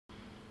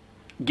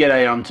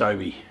G'day, I'm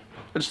Toby.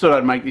 I just thought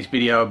I'd make this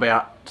video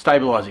about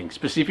stabilising,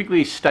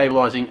 specifically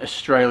stabilising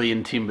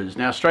Australian timbers.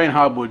 Now, Australian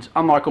hardwoods,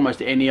 unlike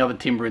almost any other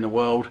timber in the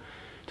world,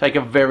 take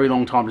a very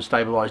long time to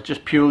stabilise,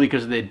 just purely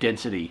because of their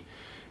density.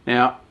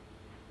 Now,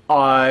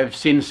 I've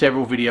seen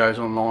several videos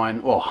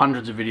online, well,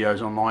 hundreds of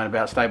videos online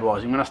about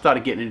stabilising. When I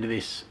started getting into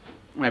this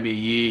maybe a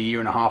year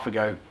and a half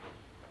ago,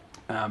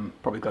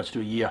 probably close to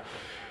a year,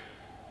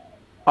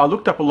 I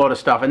looked up a lot of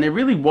stuff, and there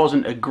really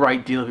wasn't a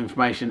great deal of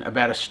information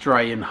about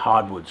Australian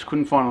hardwoods.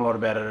 Couldn't find a lot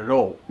about it at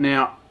all.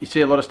 Now, you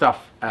see a lot of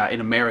stuff in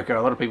America,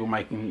 a lot of people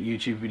making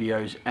YouTube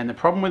videos, and the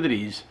problem with it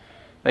is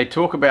they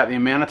talk about the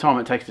amount of time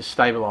it takes to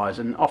stabilise,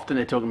 and often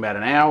they're talking about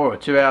an hour or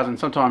 2 hours, and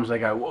sometimes they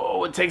go,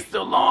 whoa, it takes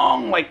so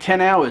long, like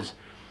 10 hours.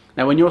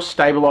 Now, when you're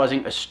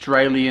stabilising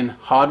Australian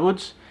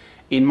hardwoods,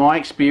 in my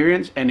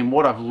experience and in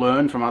what I've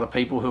learned from other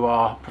people who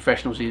are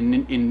professionals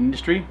in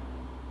industry,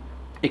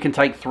 it can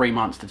take 3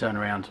 months to turn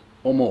around,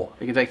 or more.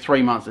 It can take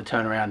 3 months to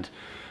turn around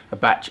a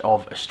batch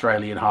of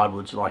Australian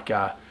hardwoods like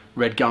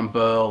red gum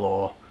burl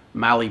or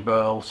mallee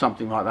burl,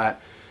 something like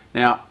that.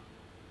 Now,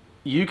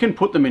 you can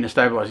put them in a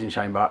stabilising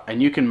chamber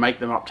and you can make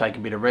them uptake a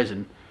bit of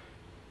resin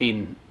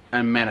in an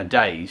amount of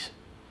days.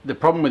 The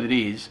problem with it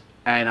is,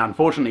 and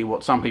unfortunately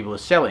what some people are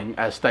selling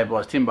as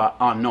stabilised timber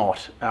are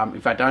not. In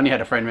fact, I only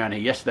had a friend around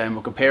here yesterday and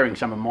we're comparing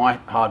some of my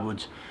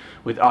hardwoods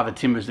with other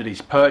timbers that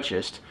he's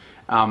purchased.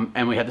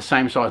 And we had the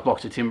same size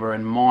blocks of timber,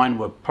 and mine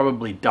were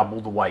probably double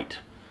the weight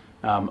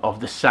of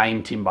the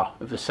same timber,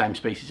 of the same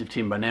species of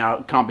timber. Now,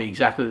 it can't be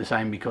exactly the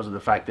same because of the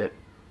fact that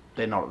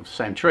they're not of the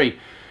same tree,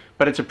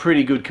 but it's a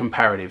pretty good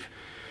comparative.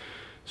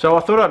 So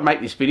I thought I'd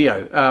make this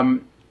video.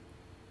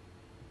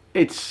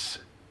 It's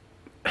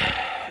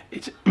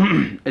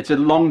a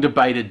long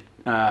debated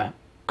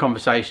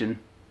conversation,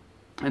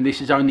 and this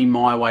is only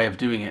my way of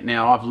doing it.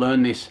 Now, I've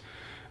learned this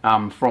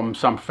from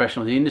some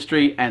professionals in the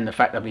industry, and the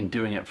fact I've been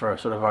doing it for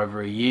sort of over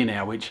a year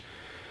now, which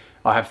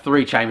I have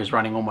 3 chambers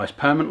running almost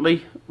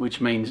permanently, which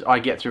means I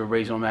get through a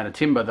reasonable amount of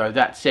timber. Though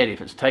that said, if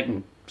it's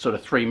taken sort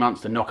of 3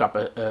 months to knock up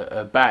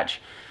a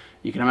batch,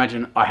 you can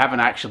imagine I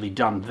haven't actually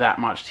done that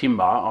much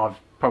timber. I've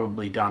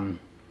probably done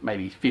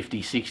maybe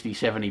 50, 60,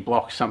 70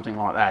 blocks, something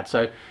like that.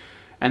 So,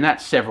 and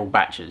that's several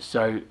batches.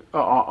 So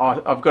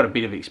I've got a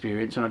bit of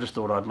experience, and I just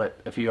thought I'd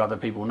let a few other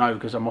people know,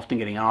 because I'm often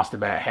getting asked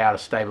about how to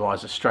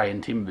stabilise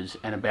Australian timbers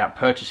and about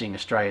purchasing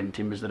Australian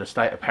timbers that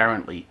are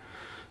apparently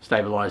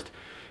stabilised.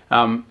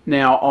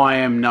 Now, I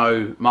am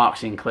no Mark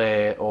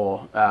Sinclair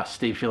or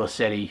Steve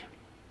Filicetti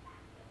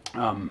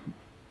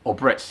or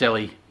Brett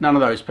Selly, none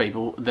of those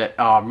people that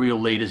are real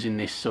leaders in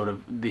this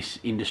this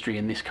industry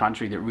in this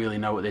country that really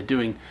know what they're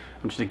doing.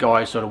 I'm just a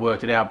guy who sort of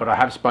worked it out, but I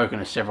have spoken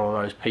to several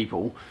of those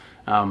people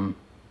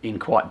in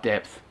quite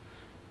depth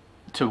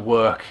to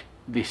work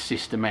this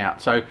system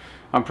out. So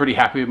I'm pretty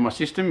happy with my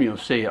system. You'll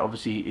see it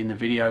obviously in the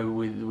video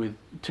with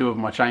 2 of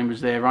my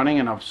chambers there running,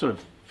 and I've sort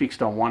of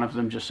fixed on one of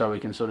them just so we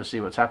can sort of see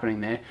what's happening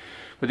there.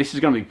 But this is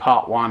going to be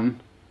part 1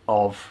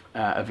 of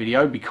a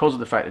video because of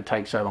the fact it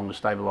takes so long to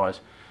stabilise.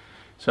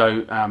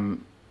 So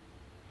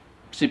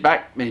sit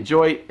back and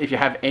enjoy. If you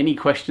have any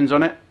questions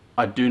on it,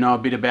 I do know a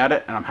bit about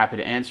it and I'm happy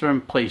to answer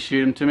them. Please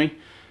shoot them to me.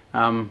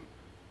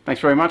 Thanks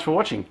very much for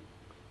watching.